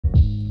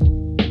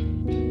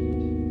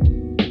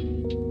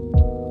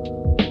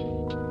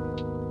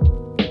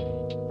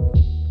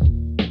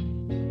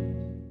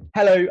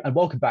Hello and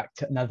welcome back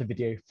to another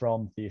video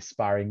from the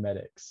Aspiring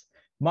Medics.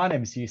 My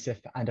name is Yusuf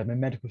and I'm a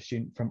medical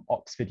student from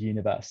Oxford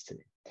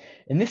University.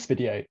 In this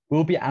video,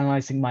 we'll be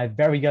analysing my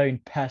very own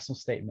personal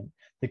statement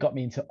that got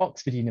me into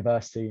Oxford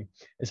University,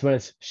 as well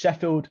as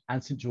Sheffield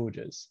and St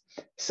George's.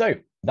 So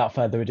without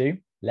further ado,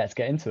 let's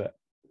get into it.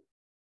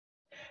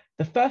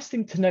 The first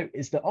thing to note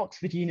is that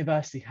Oxford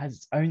University has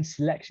its own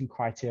selection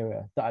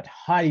criteria that I'd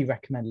highly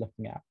recommend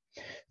looking at.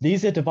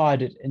 These are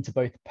divided into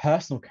both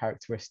personal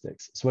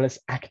characteristics as well as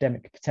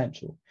academic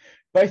potential,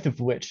 both of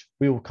which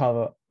we will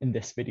cover in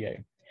this video.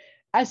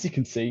 As you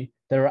can see,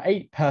 there are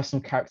 8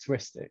 personal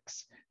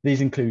characteristics.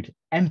 These include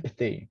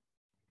empathy,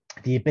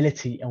 the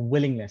ability and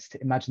willingness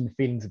to imagine the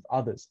feelings of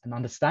others and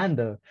understand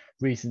the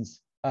reasons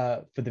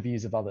for the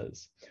views of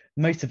others,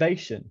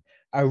 motivation,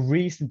 a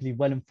reasonably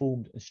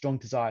well-informed and strong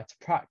desire to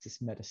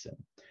practice medicine,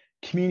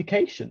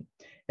 communication,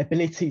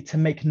 ability to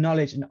make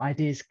knowledge and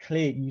ideas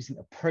clear using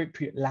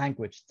appropriate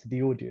language to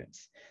the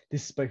audience.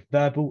 This is both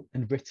verbal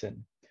and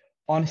written.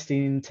 Honesty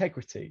and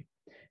integrity.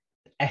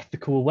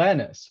 Ethical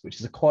awareness, which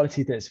is a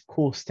quality that is of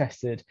course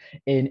tested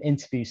in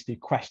interviews through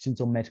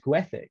questions on medical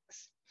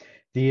ethics.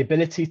 The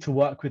ability to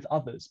work with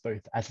others,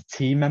 both as a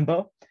team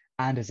member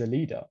and as a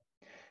leader.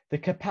 The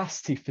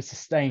capacity for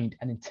sustained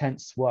and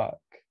intense work.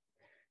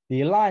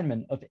 The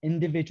alignment of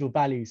individual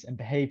values and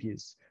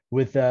behaviours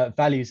with the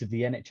values of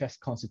the NHS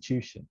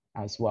Constitution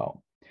as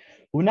well.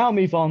 We'll now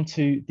move on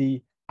to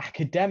the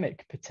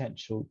academic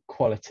potential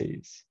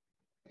qualities.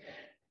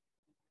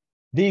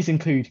 These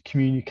include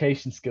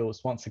communication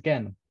skills, once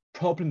again,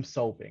 problem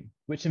solving,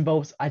 which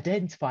involves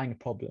identifying a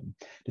problem,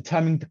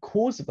 determining the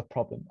cause of the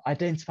problem,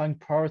 identifying,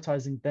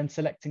 prioritising, then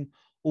selecting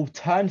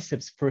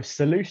alternatives for a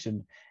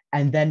solution,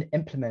 and then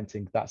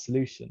implementing that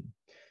solution.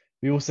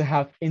 We also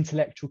have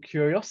intellectual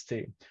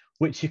curiosity,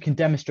 which you can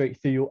demonstrate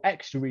through your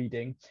extra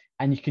reading,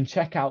 and you can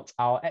check out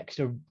our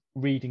extra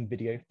reading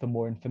video for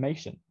more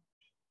information.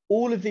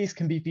 All of these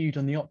can be viewed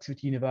on the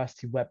Oxford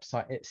University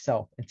website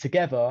itself, and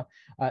together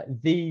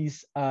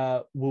these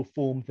will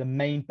form the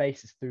main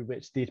basis through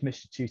which the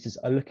admission tutors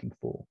are looking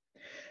for.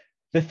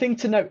 The thing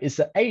to note is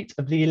that 8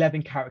 of the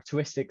 11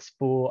 characteristics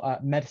for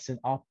medicine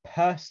are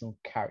personal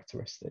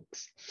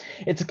characteristics.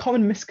 It's a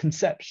common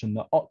misconception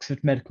that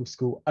Oxford Medical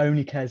School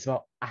only cares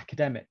about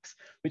academics,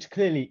 which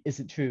clearly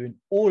isn't true, and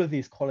all of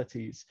these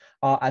qualities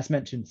are, as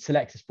mentioned,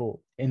 selected for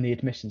in the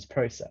admissions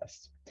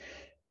process.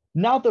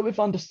 Now that we've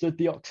understood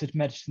the Oxford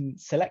Medicine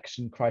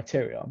selection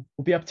criteria,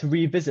 we'll be able to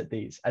revisit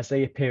these as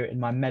they appear in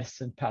my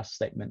medicine personal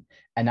statement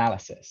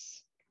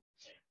analysis.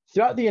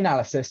 Throughout the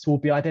analysis, we'll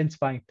be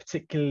identifying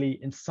particularly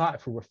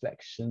insightful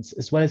reflections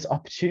as well as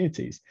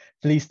opportunities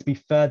for these to be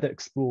further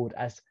explored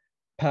as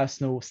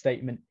personal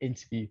statement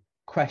interview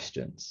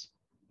questions.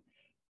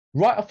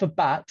 Right off the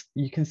bat,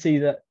 you can see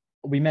that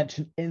we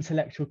mentioned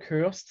intellectual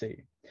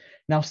curiosity.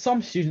 Now,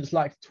 some students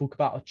like to talk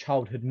about a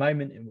childhood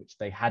moment in which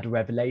they had a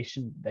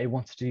revelation, they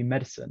wanted to do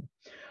medicine.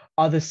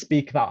 Others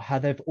speak about how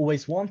they've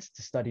always wanted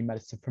to study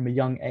medicine from a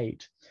young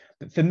age.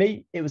 But for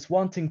me, it was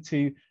wanting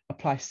to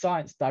apply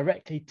science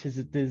directly to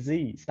the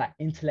disease, that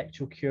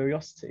intellectual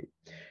curiosity,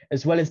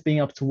 as well as being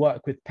able to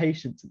work with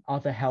patients and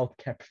other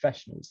healthcare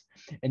professionals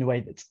in a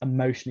way that's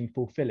emotionally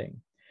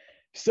fulfilling.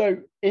 So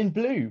in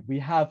blue, we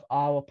have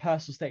our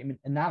personal statement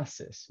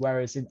analysis,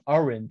 whereas in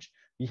orange,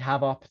 we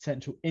have our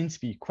potential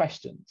interview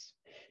questions.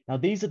 Now,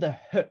 these are the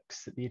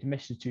hooks that the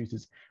admission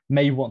tutors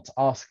may want to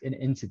ask in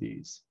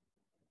interviews.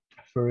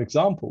 For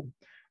example,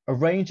 a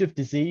range of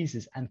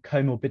diseases and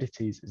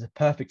comorbidities is a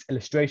perfect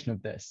illustration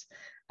of this,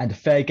 and a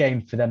fair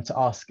game for them to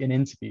ask in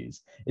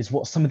interviews is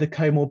what some of the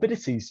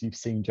comorbidities you've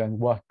seen during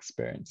work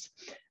experience.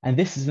 And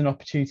this is an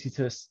opportunity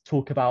to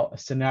talk about a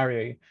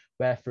scenario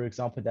where, for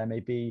example, there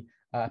may be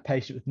a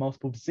patient with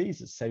multiple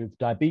diseases, say with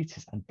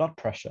diabetes and blood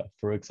pressure,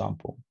 for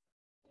example.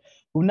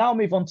 We'll now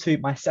move on to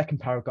my second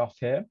paragraph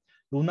here.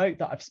 You'll note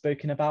that I've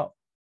spoken about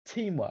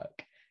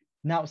teamwork.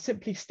 Now,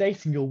 simply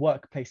stating your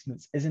work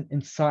placements isn't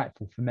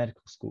insightful for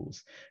medical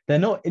schools. They're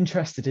not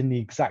interested in the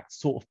exact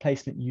sort of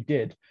placement you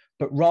did,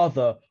 but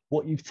rather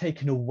what you've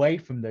taken away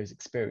from those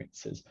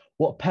experiences,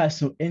 what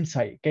personal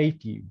insight it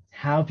gave you,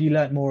 how have you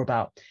learned more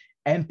about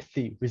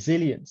empathy,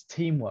 resilience,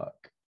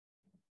 teamwork.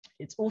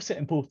 It's also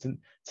important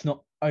to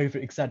not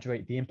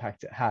over-exaggerate the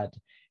impact it had.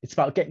 It's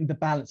about getting the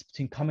balance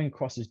between coming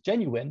across as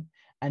genuine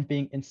and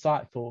being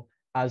insightful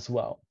as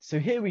well. So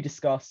here we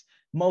discuss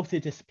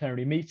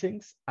multidisciplinary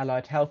meetings,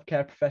 allied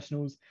healthcare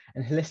professionals,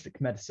 and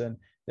holistic medicine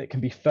that can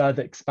be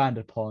further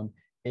expanded upon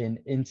in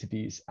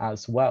interviews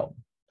as well.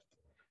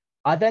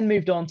 I then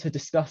moved on to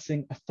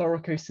discussing a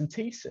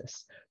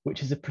thoracocentesis,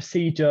 which is a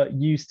procedure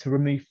used to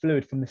remove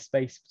fluid from the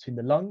space between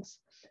the lungs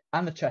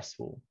and the chest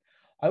wall.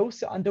 I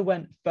also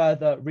underwent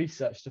further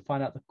research to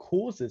find out the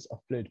causes of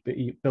fluid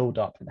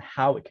buildup and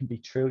how it can be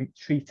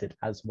treated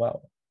as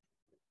well.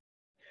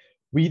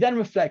 We then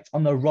reflect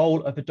on the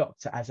role of a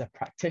doctor as a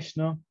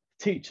practitioner,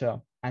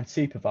 teacher, and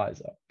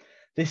supervisor.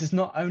 This is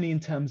not only in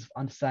terms of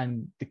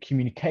understanding the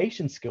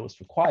communication skills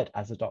required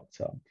as a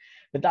doctor,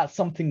 but that's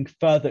something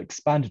further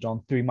expanded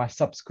on through my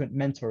subsequent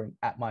mentoring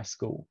at my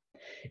school.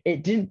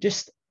 It didn't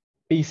just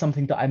be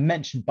something that I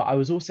mentioned, but I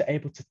was also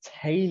able to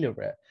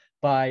tailor it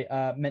by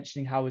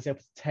mentioning how I was able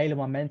to tailor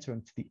my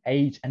mentoring to the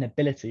age and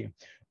ability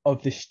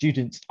of the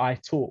students I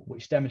taught,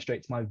 which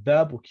demonstrates my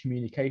verbal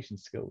communication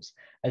skills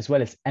as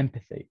well as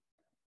empathy.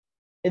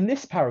 In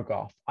this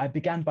paragraph, I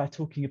began by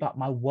talking about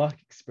my work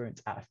experience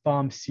at a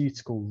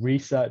pharmaceutical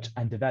research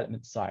and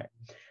development site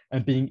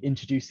and being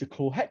introduced to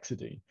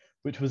chlorhexidine,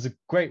 which was a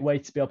great way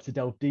to be able to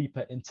delve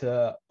deeper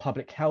into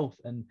public health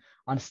and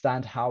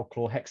understand how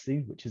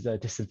chlorhexidine, which is a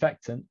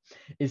disinfectant,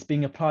 is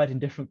being applied in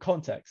different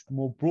contexts, and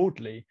more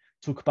broadly,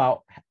 talk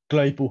about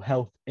global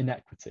health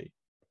inequity.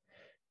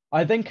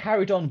 I then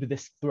carried on with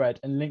this thread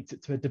and linked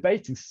it to a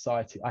debating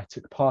society I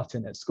took part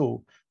in at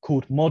school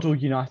called Model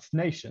United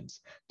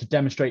Nations to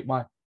demonstrate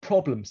my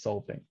problem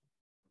solving.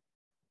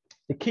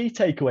 The key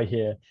takeaway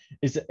here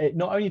is that it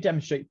not only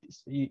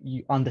demonstrates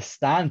you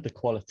understand the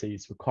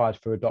qualities required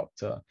for a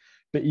doctor,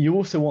 but you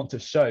also want to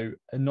show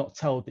and not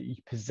tell that you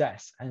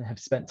possess and have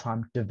spent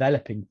time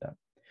developing them.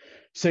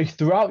 So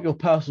throughout your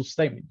personal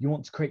statement, you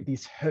want to create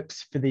these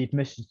hooks for the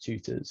admissions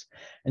tutors,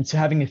 and so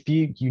having a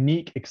few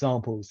unique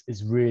examples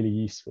is really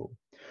useful.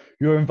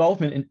 Your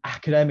involvement in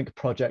academic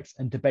projects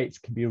and debates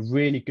can be a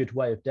really good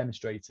way of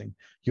demonstrating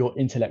your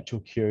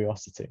intellectual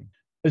curiosity.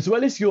 As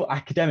well as your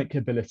academic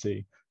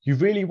ability, you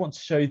really want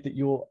to show that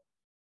you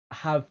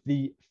have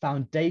the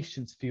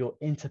foundations for your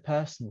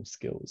interpersonal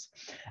skills.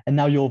 And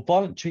now your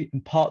voluntary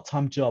and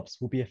part-time jobs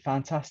will be a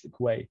fantastic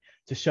way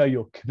to show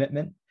your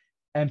commitment,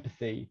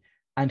 empathy,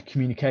 and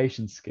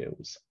communication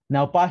skills.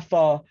 Now, by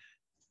far,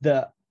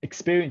 the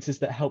experiences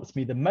that helped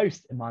me the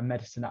most in my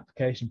medicine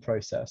application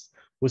process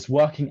was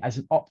working as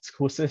an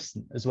optical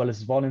assistant, as well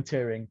as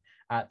volunteering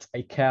at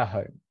a care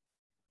home.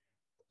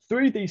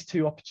 Through these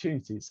two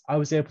opportunities, I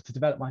was able to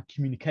develop my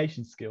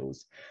communication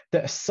skills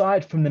that,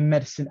 aside from the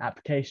medicine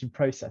application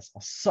process,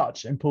 are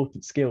such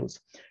important skills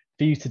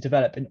for you to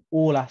develop in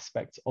all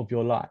aspects of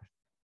your life.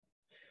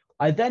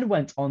 I then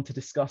went on to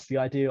discuss the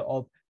idea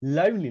of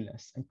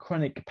loneliness and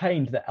chronic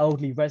pain that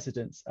elderly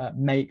residents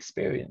may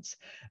experience,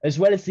 as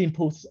well as the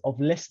importance of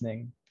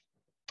listening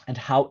and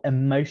how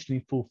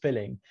emotionally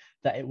fulfilling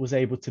that it was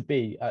able to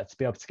be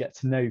able to get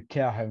to know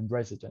care home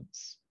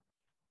residents.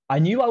 I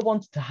knew I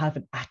wanted to have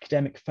an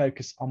academic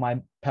focus on my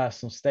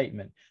personal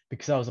statement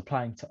because I was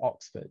applying to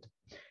Oxford.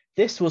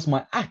 This was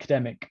my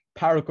academic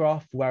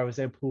paragraph where I was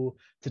able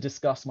to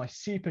discuss my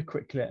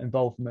supercurricular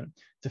involvement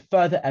to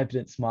further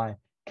evidence my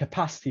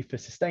capacity for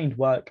sustained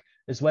work,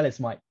 as well as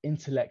my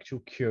intellectual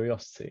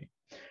curiosity.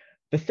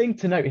 The thing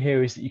to note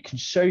here is that you can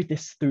show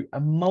this through a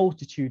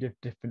multitude of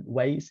different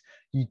ways.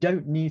 You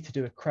don't need to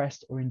do a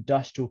CREST or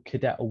Industrial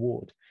Cadet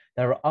Award.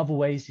 There are other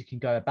ways you can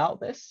go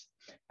about this,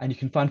 and you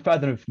can find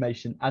further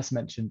information, as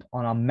mentioned,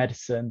 on our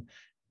medicine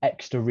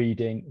extra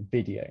reading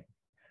video.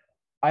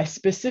 I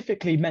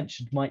specifically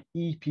mentioned my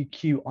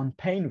EPQ on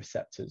pain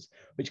receptors,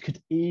 which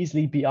could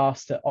easily be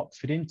asked at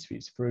Oxford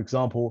interviews, for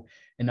example,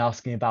 in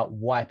asking about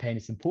why pain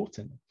is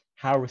important,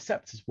 how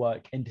receptors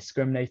work in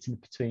discriminating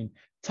between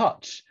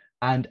touch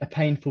and a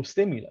painful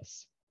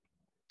stimulus,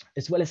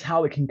 as well as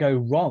how it can go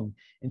wrong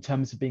in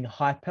terms of being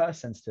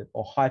hypersensitive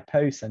or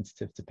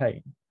hyposensitive to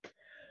pain.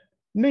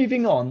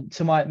 Moving on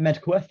to my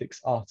medical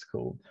ethics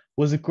article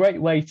was a great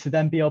way to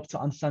then be able to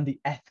understand the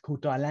ethical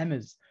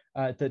dilemmas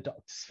that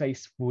doctors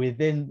face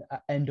within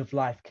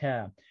end-of-life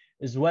care,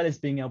 as well as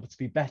being able to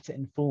be better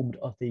informed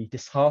of the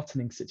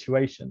disheartening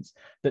situations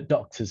that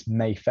doctors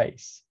may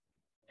face.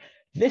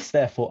 This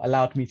therefore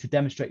allowed me to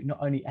demonstrate not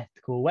only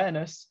ethical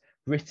awareness,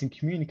 written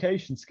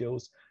communication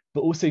skills,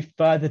 but also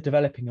further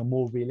developing a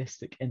more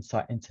realistic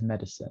insight into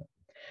medicine.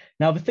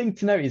 Now, the thing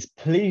to note is,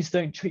 please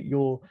don't treat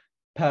your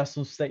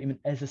personal statement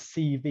as a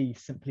CV,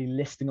 simply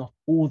listing off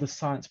all the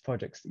science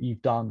projects that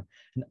you've done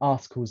and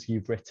articles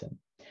you've written.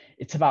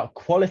 It's about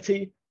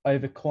quality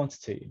over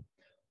quantity.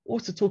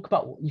 Also talk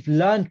about what you've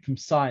learned from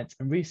science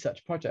and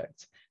research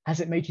projects. Has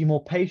it made you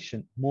more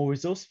patient, more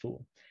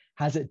resourceful?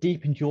 Has it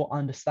deepened your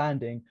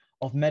understanding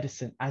of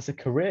medicine as a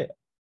career?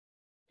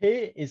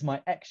 Here is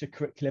my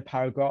extracurricular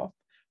paragraph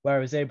where I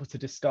was able to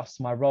discuss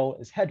my role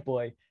as head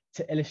boy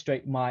to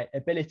illustrate my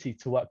ability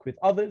to work with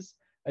others,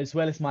 as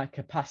well as my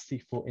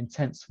capacity for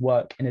intense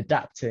work in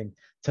adapting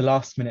to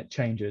last-minute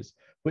changes,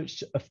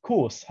 which of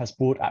course has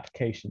broad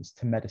applications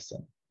to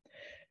medicine.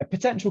 A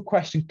potential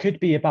question could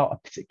be about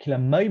a particular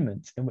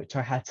moment in which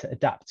I had to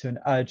adapt to an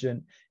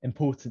urgent,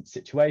 important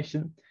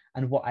situation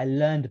and what I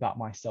learned about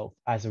myself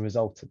as a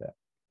result of it.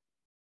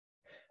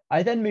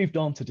 I then moved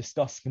on to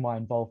discussing my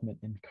involvement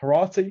in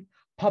karate,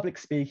 public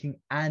speaking,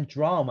 and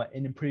drama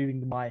in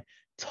improving my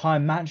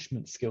time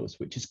management skills,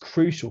 which is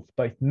crucial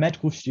for both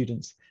medical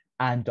students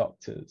and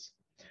doctors.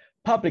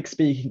 Public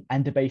speaking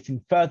and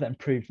debating further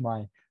improved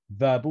my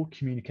verbal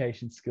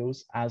communication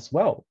skills as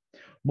well.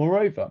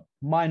 Moreover,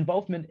 my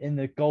involvement in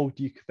the Gold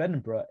Duke of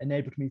Edinburgh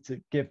enabled me to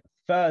give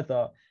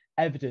further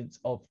evidence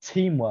of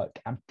teamwork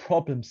and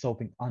problem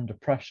solving under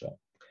pressure.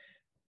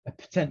 A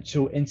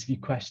potential interview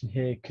question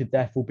here could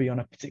therefore be on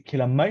a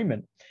particular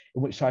moment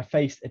in which I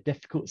faced a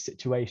difficult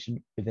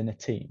situation within a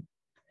team.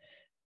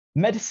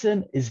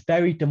 Medicine is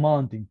very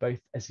demanding, both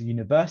as a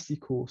university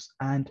course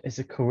and as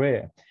a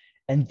career.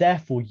 And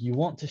therefore, you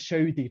want to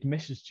show the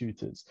admissions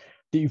tutors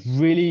that you've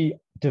really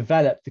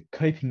developed the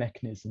coping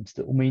mechanisms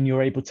that will mean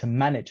you're able to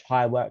manage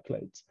higher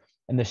workloads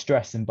and the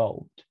stress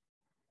involved.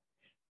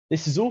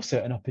 This is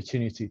also an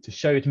opportunity to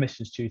show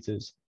admissions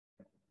tutors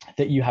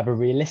that you have a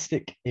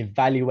realistic,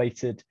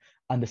 evaluated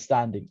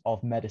understanding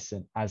of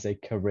medicine as a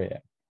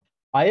career.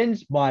 I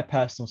end my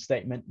personal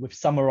statement with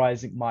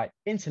summarizing my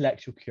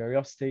intellectual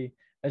curiosity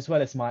as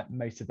well as my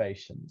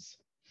motivations.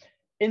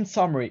 In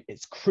summary,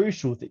 it's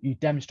crucial that you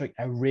demonstrate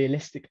a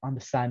realistic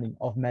understanding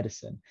of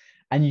medicine,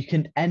 and you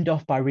can end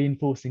off by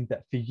reinforcing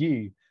that for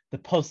you, the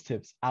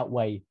positives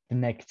outweigh the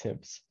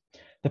negatives.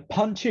 The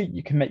punchier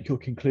you can make your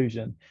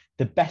conclusion,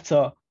 the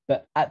better,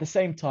 but at the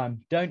same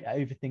time, don't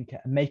overthink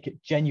it and make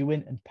it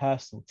genuine and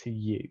personal to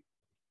you.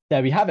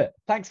 There we have it.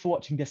 Thanks for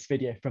watching this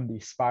video from the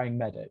Aspiring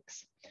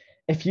Medics.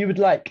 If you would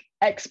like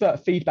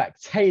expert feedback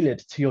tailored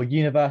to your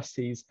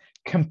universities,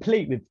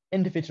 complete with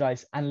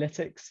individualized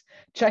analytics,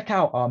 check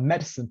out our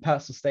medicine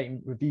personal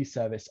statement review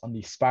service on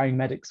the Aspiring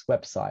Medics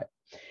website.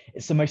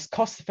 It's the most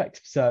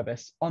cost-effective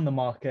service on the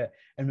market,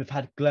 and we've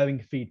had glowing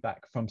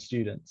feedback from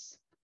students.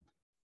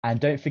 And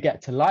don't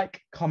forget to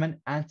like, comment,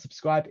 and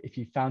subscribe if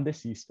you found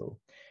this useful.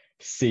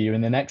 See you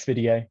in the next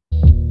video.